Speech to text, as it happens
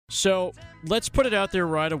So let's put it out there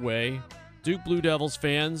right away. Duke Blue Devils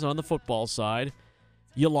fans on the football side,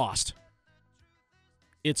 you lost.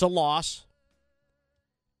 It's a loss,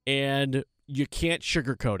 and you can't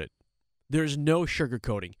sugarcoat it. There's no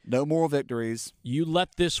sugarcoating. No moral victories. You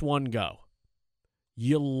let this one go.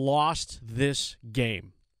 You lost this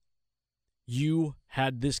game. You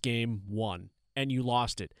had this game won, and you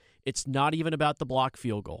lost it. It's not even about the blocked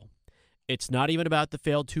field goal. It's not even about the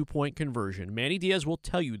failed two-point conversion. Manny Diaz will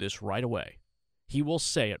tell you this right away. He will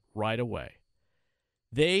say it right away.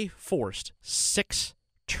 They forced 6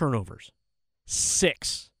 turnovers.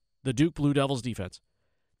 6. The Duke Blue Devils defense.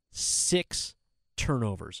 6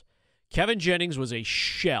 turnovers. Kevin Jennings was a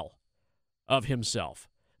shell of himself.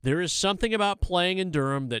 There is something about playing in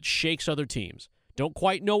Durham that shakes other teams. Don't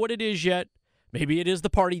quite know what it is yet. Maybe it is the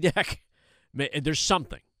party deck. There's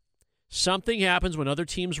something. Something happens when other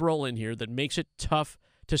teams roll in here that makes it tough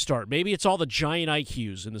to start. Maybe it's all the giant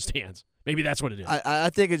IQs in the stands. Maybe that's what it is. I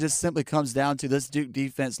think it just simply comes down to this Duke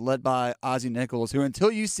defense led by Ozzie Nichols, who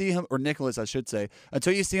until you see him, or Nicholas I should say,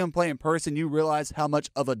 until you see him play in person, you realize how much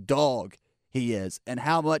of a dog he is and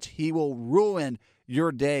how much he will ruin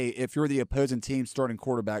your day if you're the opposing team starting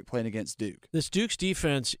quarterback playing against Duke. This Duke's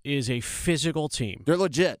defense is a physical team. They're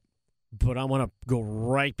legit. But I want to go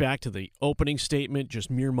right back to the opening statement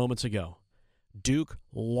just mere moments ago. Duke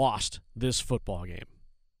lost this football game.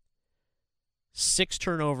 6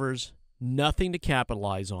 turnovers, nothing to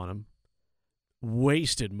capitalize on them.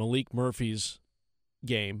 Wasted Malik Murphy's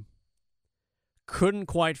game. Couldn't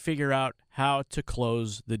quite figure out how to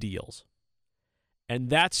close the deals. And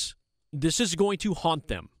this is going to haunt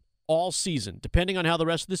them all season, depending on how the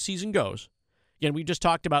rest of the season goes. Again, we just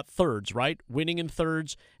talked about thirds, right? Winning in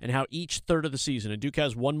thirds and how each third of the season, and Duke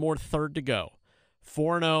has one more third to go.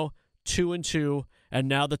 4-0, 2-2, and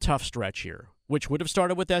now the tough stretch here, which would have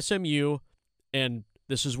started with SMU, and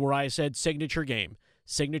this is where I said signature game,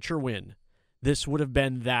 signature win. This would have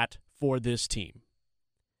been that for this team.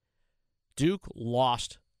 Duke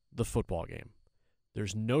lost the football game.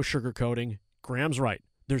 There's no sugarcoating. Graham's right.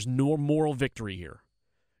 There's no moral victory here.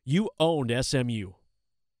 You owned SMU.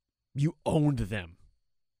 You owned them.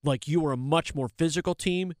 Like, you were a much more physical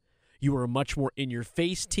team. You were a much more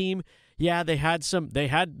in-your-face team. Yeah, they had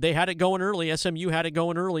it going early. SMU had it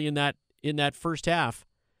going early in that first half.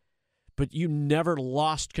 But you never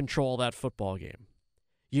lost control of that football game.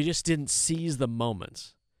 You just didn't seize the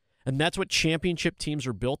moments. And that's what championship teams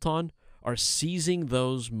are built on, are seizing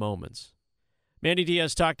those moments. Manny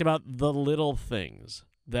Diaz talked about the little things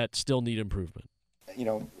that still need improvement. You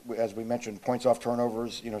know, as we mentioned, points off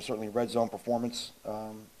turnovers, certainly red zone performance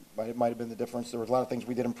might have been the difference. There was a lot of things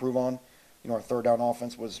we did improve on. Our third down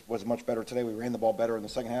offense was much better today. We ran the ball better in the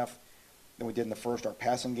second half than we did in the first. Our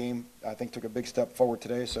passing game, I think, took a big step forward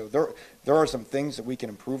today. So there are some things that we can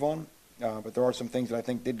improve on, but there are some things that I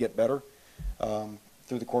think did get better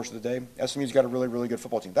through the course of the day. SMU's got a really, really good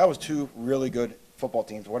football team. That was 2 really good football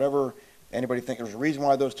teams. Whatever anybody think, there's a reason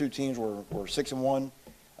why those 2 teams were 6-1.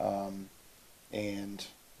 And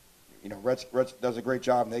Reds does a great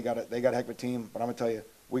job, and they got a heck of a team. But I'm gonna tell you,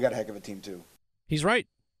 we got a heck of a team too. He's right.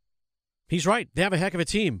 He's right. They have a heck of a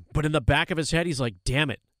team. But in the back of his head, he's like, "Damn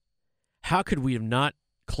it! How could we have not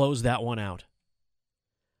closed that one out?"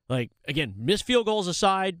 Like, again, missed field goals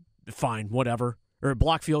aside, fine, whatever. Or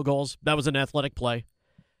block field goals. That was an athletic play.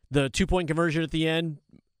 The 2-point conversion at the end,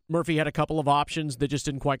 Murphy had a couple of options that just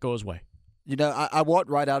didn't quite go his way. I walked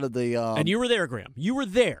right out of the and you were there, Graham. You were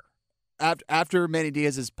there. After Manny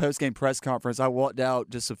Diaz's post-game press conference, I walked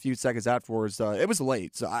out just a few seconds afterwards. It was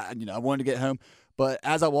late, so I wanted to get home. But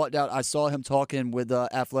as I walked out, I saw him talking with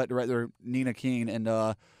athletic director Nina Keene and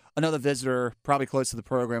another visitor, probably close to the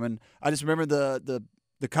program. And I just remember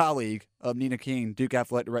the colleague of Nina Keene, Duke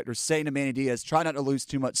athletic director, saying to Manny Diaz, "Try not to lose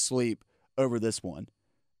too much sleep over this one."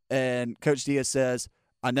 And Coach Diaz says,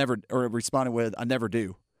 responded with, "I never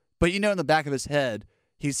do." But in the back of his head,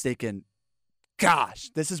 he's thinking, gosh,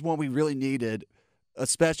 this is one we really needed,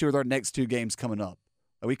 especially with our next 2 games coming up.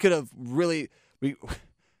 We could have really – you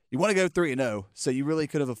want to go 3-0, so you really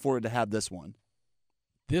could have afforded to have this one.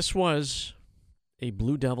 This was a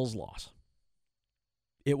Blue Devils loss.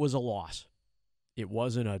 It was a loss. It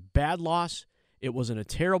wasn't a bad loss. It wasn't a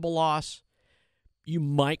terrible loss. You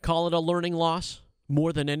might call it a learning loss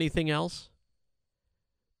more than anything else.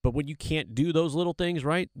 But when you can't do those little things,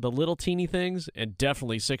 right, the little teeny things, and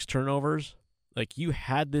definitely 6 turnovers – like, you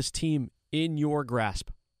had this team in your grasp.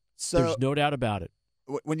 So there's no doubt about it.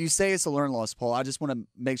 When you say it's a learn loss, Paul, I just want to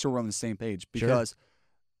make sure we're on the same page because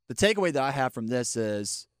the takeaway that I have from this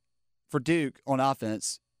is for Duke on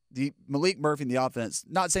offense, Malik Murphy in the offense,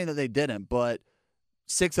 not saying that they didn't, but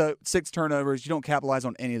six turnovers. You don't capitalize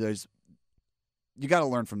on any of those. You got to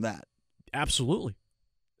learn from that. Absolutely.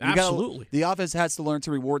 Absolutely. The offense has to learn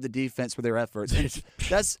to reward the defense for their efforts. And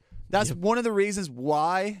that's one of the reasons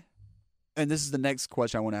why, and this is the next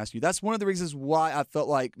question I want to ask you, that's one of the reasons why I felt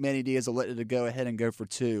like Manny Diaz elected to go ahead and go for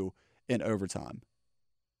 2 in overtime.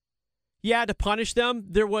 Yeah, to punish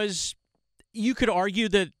them, you could argue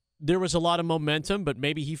that there was a lot of momentum, but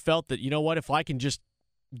maybe he felt that, you know what, if I can just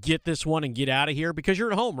get this one and get out of here, because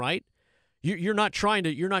you're at home, right? You're not trying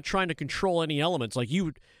to control any elements. Like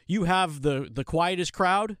you have the quietest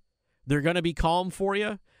crowd. They're going to be calm for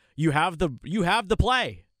you. You have the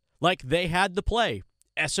play. Like they had the play.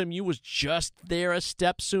 SMU was just there a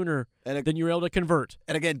step sooner than you were able to convert.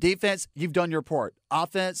 And again, defense, you've done your part.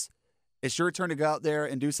 Offense, it's your turn to go out there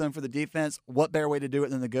and do something for the defense. What better way to do it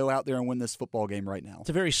than to go out there and win this football game right now? It's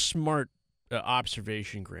a very smart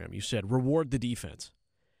observation, Graham. You said reward the defense.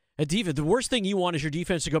 The worst thing you want is your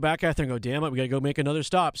defense to go back out there and go, damn it, we got to go make another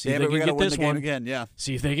stop. See if they can get this one again. Yeah.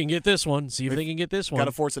 See if they can get this one. See if they can get this one. Got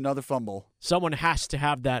to force another fumble. Someone has to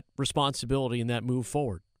have that responsibility and that move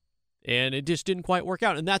forward. And it just didn't quite work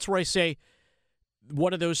out. And that's where I say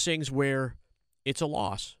one of those things where it's a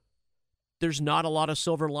loss. There's not a lot of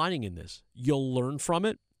silver lining in this. You'll learn from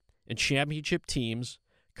it, and championship teams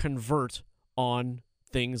convert on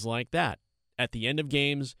things like that at the end of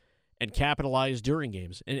games and capitalize during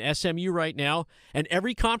games. And SMU right now, and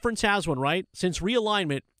every conference has one, right? Since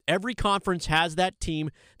realignment, every conference has that team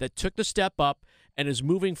that took the step up and is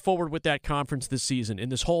moving forward with that conference this season in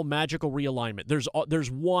this whole magical realignment.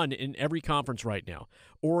 There's one in every conference right now.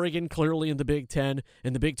 Oregon clearly in the Big Ten.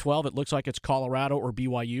 In the Big 12, it looks like it's Colorado or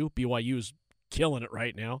BYU. BYU is killing it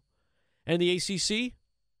right now. And the ACC,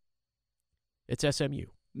 it's SMU.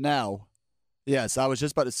 Now, yes, I was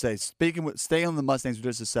just about to say, stay on the Mustangs for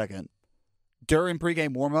just a second. During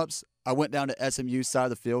pregame warmups, I went down to SMU's side of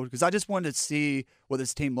the field because I just wanted to see what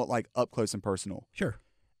this team looked like up close and personal. Sure.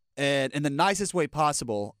 And in the nicest way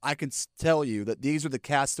possible, I can tell you that these are the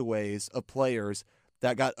castaways of players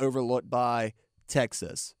that got overlooked by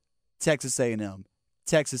Texas A&M,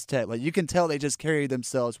 Texas Tech. Like you can tell they just carry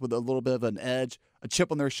themselves with a little bit of an edge, a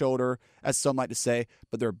chip on their shoulder, as some like to say.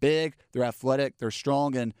 But they're big, they're athletic, they're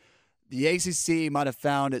strong, and the ACC might have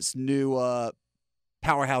found its new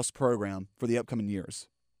powerhouse program for the upcoming years.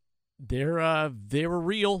 They were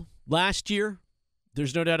real last year.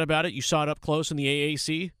 There's no doubt about it. You saw it up close in the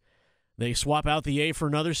AAC. They swap out the A for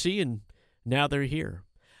another C, and now they're here.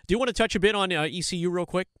 Do you want to touch a bit on ECU real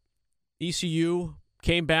quick? ECU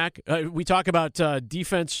came back. We talk about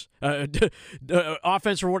defense,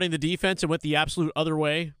 offense rewarding the defense, and went the absolute other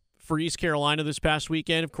way for East Carolina this past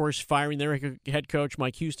weekend. Of course, firing their head coach,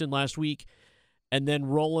 Mike Houston, last week, and then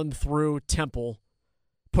rolling through Temple,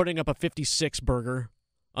 putting up a 56 burger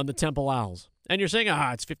on the Temple Owls. And you're saying,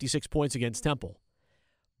 it's 56 points against Temple.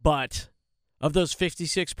 But of those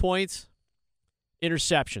 56 points,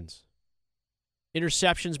 interceptions.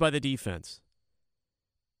 Interceptions by the defense.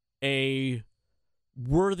 A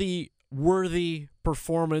worthy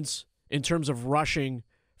performance in terms of rushing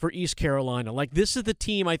for East Carolina. Like, this is the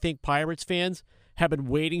team I think Pirates fans have been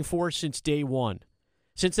waiting for since day one.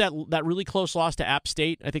 Since that really close loss to App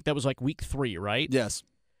State, I think that was like week 3, right? Yes.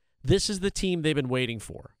 This is the team they've been waiting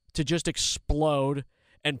for, to just explode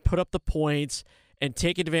and put up the points and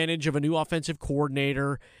take advantage of a new offensive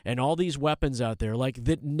coordinator and all these weapons out there, like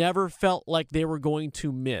that never felt like they were going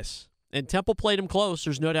to miss. And Temple played them close,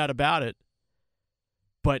 there's no doubt about it.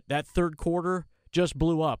 But that third quarter just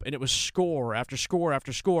blew up, and it was score after score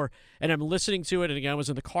after score. And I'm listening to it, and again, I was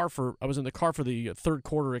in the car for the third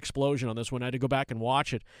quarter explosion on this one. I had to go back and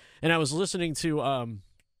watch it, and I was listening to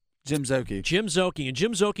Jim Szoke. And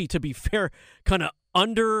Jim Szoke, to be fair, kind of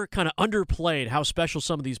underplayed how special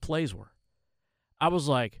some of these plays were. I was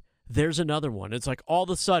like, there's another one. It's like all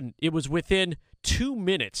of a sudden, it was within 2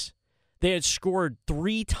 minutes, they had scored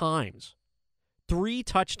 3 times. 3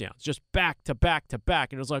 touchdowns, just back to back to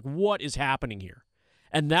back. And it was like, what is happening here?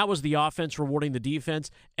 And that was the offense rewarding the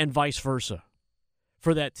defense and vice versa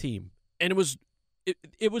for that team. And it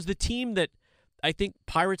was the team that I think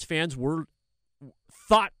Pirates fans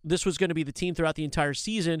thought this was going to be the team throughout the entire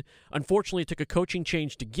season. Unfortunately, it took a coaching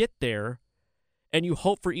change to get there. And you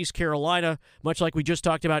hope for East Carolina, much like we just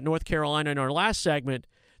talked about North Carolina in our last segment,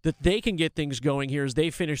 that they can get things going here as they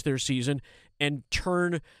finish their season and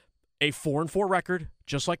turn a 4-4 record,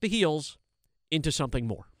 just like the Heels, into something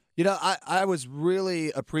more. You know, I was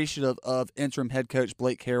really appreciative of interim head coach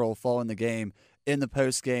Blake Carroll following the game in the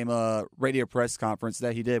post-game radio press conference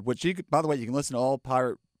that he did, which, by the way, you can listen to all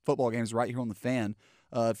Pirate football games right here on The Fan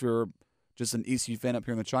if you're just an ECU fan up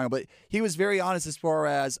here in the Triangle. But he was very honest as far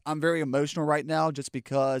as, I'm very emotional right now just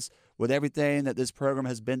because with everything that this program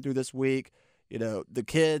has been through this week, the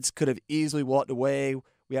kids could have easily walked away.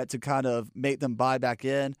 We had to kind of make them buy back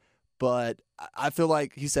in. But I feel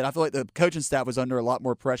like, he said, I feel like the coaching staff was under a lot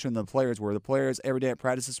more pressure than the players were. The players every day at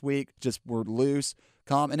practice this week just were loose,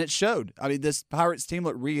 calm, and it showed. I mean, this Pirates team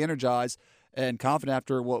looked re-energized and confident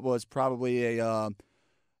after what was probably an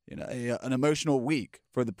emotional week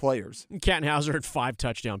for the players. Kattenhauser had 5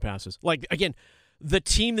 touchdown passes. Like, again, the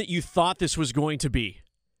team that you thought this was going to be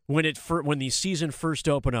when the season first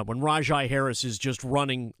opened up, when Rajai Harris is just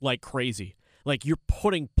running like crazy. Like, you're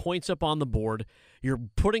putting points up on the board. You're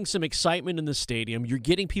putting some excitement in the stadium. You're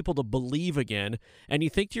getting people to believe again. And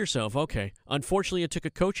you think to yourself, okay, unfortunately it took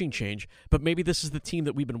a coaching change, but maybe this is the team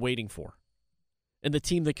that we've been waiting for. And the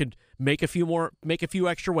team that could make a few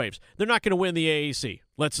extra waves. They're not going to win the AAC.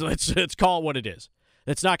 Let's call it what it is.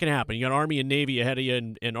 That's not going to happen. You got Army and Navy ahead of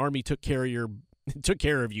you, and Army took care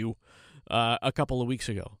of you a couple of weeks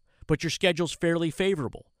ago. But your schedule's fairly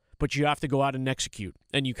favorable. But you have to go out and execute.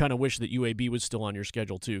 And you kind of wish that UAB was still on your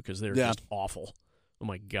schedule, too, because they're just awful. Oh,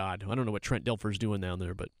 my God. I don't know what Trent Dilfer's doing down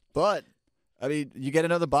there. But, I mean, you get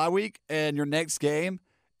another bye week, and your next game,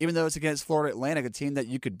 even though it's against Florida Atlantic, a team that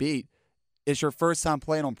you could beat, it's your first time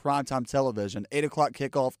playing on primetime television, 8 o'clock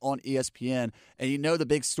kickoff on ESPN, and you know the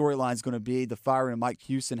big storyline is going to be the firing of Mike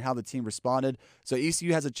Houston, how the team responded. So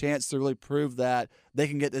ECU has a chance to really prove that they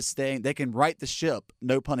can get this thing, they can right the ship,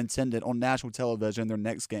 no pun intended, on national television in their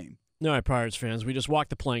next game. All right, Pirates fans, we just walked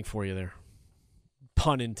the plank for you there.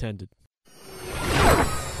 Pun intended.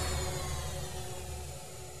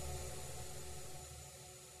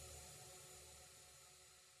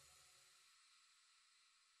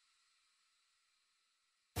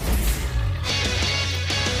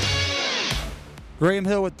 Graham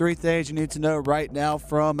Hill with 3 things you need to know right now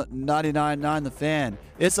from 99.9 The Fan.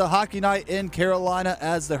 It's a hockey night in Carolina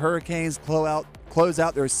as the Hurricanes close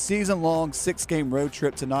out their season-long 6-game road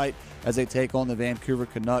trip tonight as they take on the Vancouver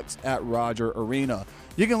Canucks at Rogers Arena.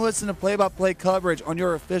 You can listen to play-by-play coverage on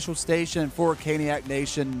your official station for Caniac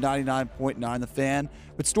Nation 99.9 The Fan,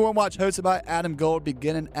 with Stormwatch hosted by Adam Gold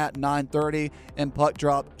beginning at 9:30 and puck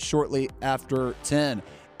drop shortly after 10.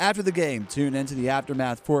 After the game, tune into the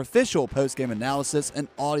Aftermath for official post-game analysis and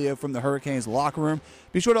audio from the Hurricanes locker room.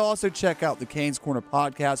 Be sure to also check out the Canes Corner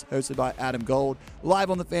podcast hosted by Adam Gold, live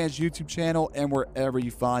on the Fans YouTube channel and wherever you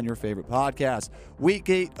find your favorite podcast. Week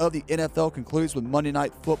 8 of the NFL concludes with Monday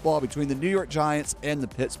Night Football between the New York Giants and the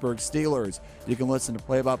Pittsburgh Steelers. You can listen to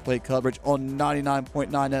play-by-play coverage on 99.9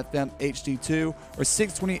 FM HD2 or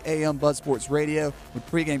 620 AM Buzz Sports Radio with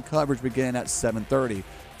pregame coverage beginning at 7:30.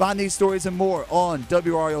 Find these stories and more on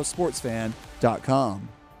WRLSportsFan.com.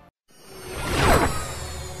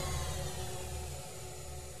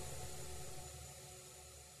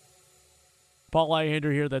 Paul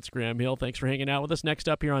Ihander here. That's Graham Hill. Thanks for hanging out with us. Next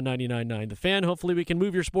up here on 99.9 The Fan. Hopefully we can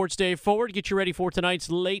move your sports day forward, get you ready for tonight's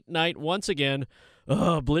late night once again.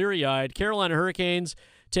 Bleary-eyed. Carolina Hurricanes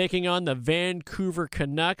taking on the Vancouver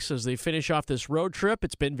Canucks as they finish off this road trip.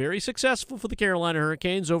 It's been very successful for the Carolina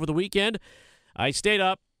Hurricanes over the weekend. I stayed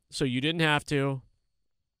up, so you didn't have to.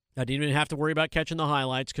 I didn't even have to worry about catching the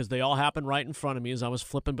highlights because they all happened right in front of me as I was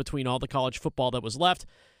flipping between all the college football that was left.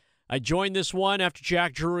 I joined this one after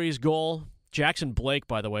Jack Drury's goal. Jackson Blake,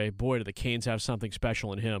 by the way, boy, do the Canes have something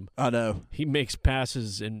special in him. I know. He makes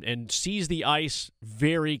passes and sees the ice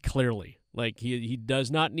very clearly. Like, he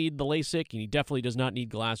does not need the LASIK, and he definitely does not need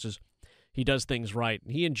glasses. He does things right.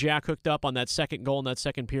 He and Jack hooked up on that second goal in that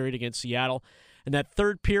second period against Seattle. And that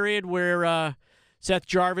third period where Seth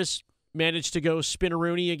Jarvis managed to go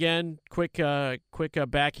spinneroonie again, quick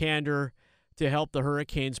backhander to help the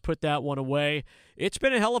Hurricanes put that one away. It's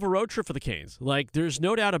been a hell of a road trip for the Canes. Like, there's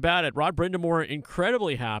no doubt about it. Rod Brindamore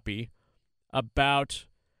incredibly happy about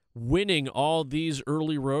winning all these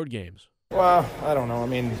early road games. Well, I don't know. I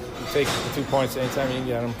mean, you take the 2 points anytime you can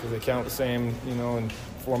get them because they count the same, in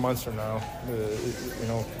 4 months from now.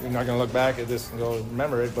 You're not going to look back at this and go,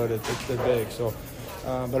 remember it, but they're big. So,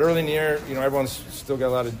 but early in the year, everyone's still got a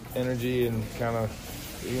lot of energy and kind of,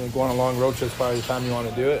 going on a long road trip is probably the time you want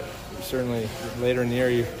to do it. Certainly later in the year,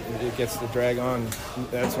 it gets to drag on.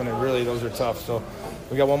 That's when those are tough. So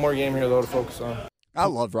we got one more game here, though, to focus on. I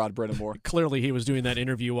love Rod Brindamore. Clearly, he was doing that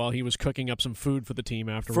interview while he was cooking up some food for the team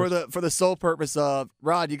afterwards. For the sole purpose of,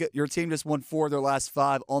 Rod, your team just won 4 of their last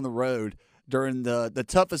 5 on the road during the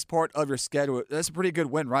toughest part of your schedule. That's a pretty good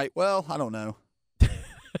win, right? Well, I don't know.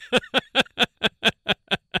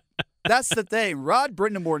 That's the thing. Rod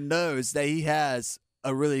Brindamore knows that he has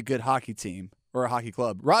a really good hockey team or a hockey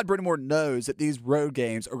club. Rod Brindamore knows that these road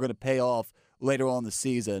games are going to pay off later on in the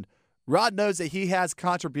season. Rod knows that he has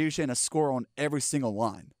contribution, a score on every single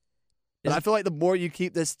line. But I feel like the more you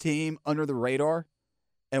keep this team under the radar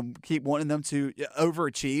and keep wanting them to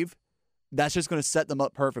overachieve, that's just going to set them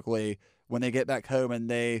up perfectly when they get back home and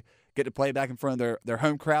they get to play back in front of their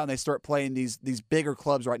home crowd and they start playing these bigger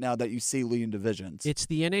clubs right now that you see leading divisions. It's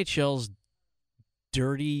the NHL's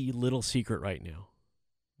dirty little secret right now.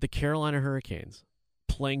 The Carolina Hurricanes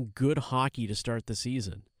playing good hockey to start the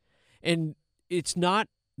season. And it's not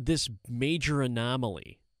this major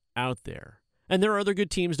anomaly out there. And there are other good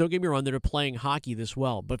teams, don't get me wrong, that are playing hockey this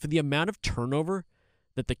well. But for the amount of turnover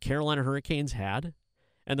that the Carolina Hurricanes had,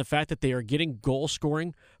 and the fact that they are getting goal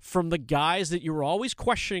scoring from the guys that you were always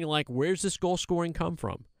questioning, like, where's this goal scoring come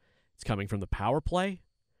from? It's coming from the power play.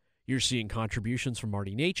 You're seeing contributions from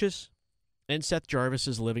Marty Necas, and Seth Jarvis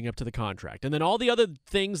is living up to the contract. And then all the other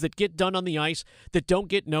things that get done on the ice that don't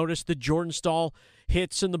get noticed, the Jordan Stahl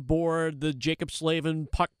hits in the board, the Jacob Slavin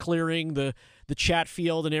puck clearing, the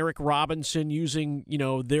Chatfield and Eric Robinson using,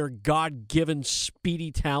 their God-given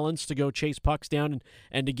speedy talents to go chase pucks down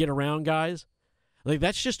and to get around guys. Like,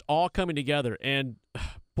 that's just all coming together. And,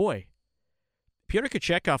 boy, Pyotr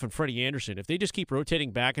Kochetkov and Freddie Anderson, if they just keep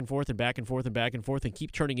rotating back and forth and back and forth and back and forth and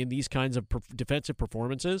keep turning in these kinds of defensive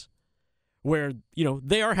performances where,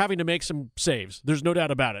 they are having to make some saves. There's no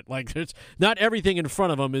doubt about it. Like, it's not everything in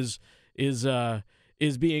front of them is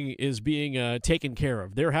being taken care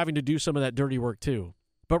of. They're having to do some of that dirty work too.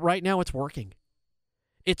 But right now it's working.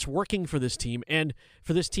 It's working for this team, and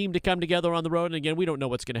for this team to come together on the road. And again, we don't know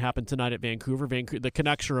what's going to happen tonight at Vancouver. The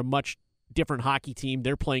Canucks are a much different hockey team.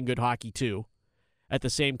 They're playing good hockey too, at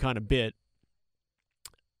the same kind of bit.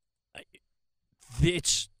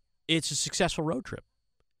 It's a successful road trip.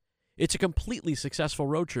 It's a completely successful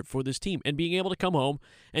road trip for this team, and being able to come home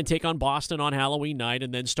and take on Boston on Halloween night,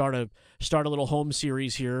 and then start a little home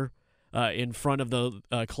series here in front of the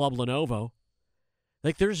Club Lenovo.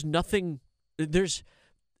 Like, there's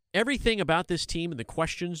everything about this team and the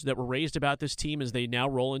questions that were raised about this team as they now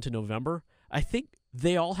roll into November, I think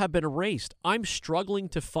they all have been erased. I'm struggling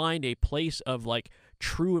to find a place of, like,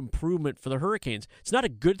 true improvement for the Hurricanes. It's not a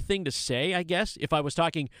good thing to say, I guess, if I was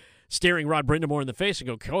staring Rod Brindamore in the face and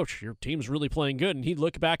go, Coach, your team's really playing good. And he'd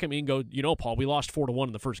look back at me and go, Paul, we lost 4-1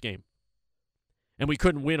 in the first game. And we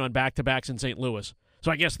couldn't win on back-to-backs in St. Louis.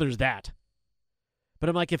 So I guess there's that. But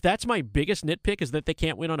I'm like, if that's my biggest nitpick is that they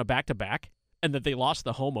can't win on a back-to-back, and that they lost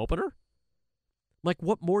the home opener? Like,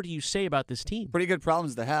 what more do you say about this team? Pretty good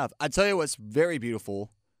problems to have. I tell you what's very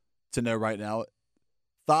beautiful to know right now.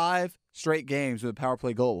 5 straight games with a power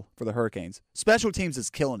play goal for the Hurricanes. Special teams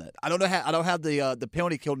is killing it. I don't have the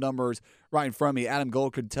penalty kill numbers right in front of me. Adam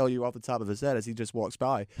Gold could tell you off the top of his head as he just walks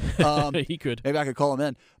by. He could. Maybe I could call him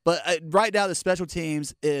in. But right now, the special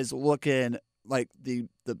teams is looking like the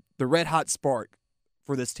red hot spark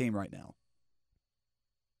for this team right now.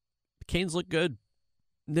 The Canes look good.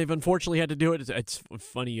 They've unfortunately had to do it. It's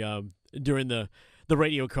funny during the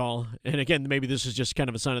radio call, and again, maybe this is just kind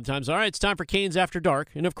of a sign of the times. All right, it's time for Canes After Dark,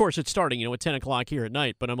 and of course it's starting, at 10 o'clock here at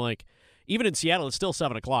night, but I'm like, even in Seattle, it's still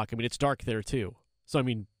 7 o'clock. I mean, it's dark there too. So, I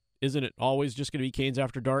mean, isn't it always just going to be Canes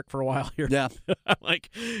After Dark for a while here? Yeah. Like,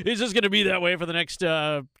 it's just going to be that way for the next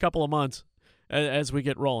couple of months as we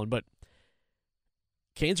get rolling, but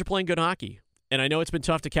Canes are playing good hockey. And I know it's been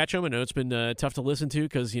tough to catch them. I know it's been tough to listen to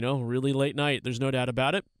because, really late night. There's no doubt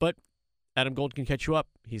about it. But Adam Gold can catch you up.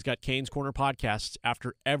 He's got Canes Corner podcasts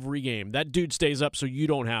after every game. That dude stays up so you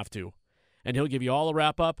don't have to. And he'll give you all the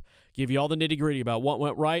wrap-up, give you all the nitty-gritty about what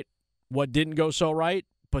went right, what didn't go so right.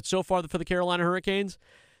 But so far for the Carolina Hurricanes,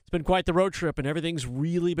 it's been quite the road trip, and everything's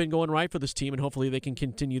really been going right for this team. And hopefully they can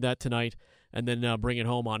continue that tonight and then bring it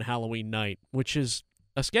home on Halloween night, which is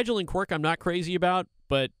a scheduling quirk I'm not crazy about,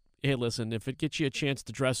 but hey, listen, if it gets you a chance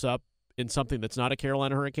to dress up in something that's not a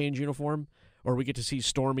Carolina Hurricanes uniform, or we get to see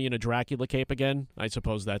Stormy in a Dracula cape again, I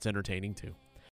suppose that's entertaining too.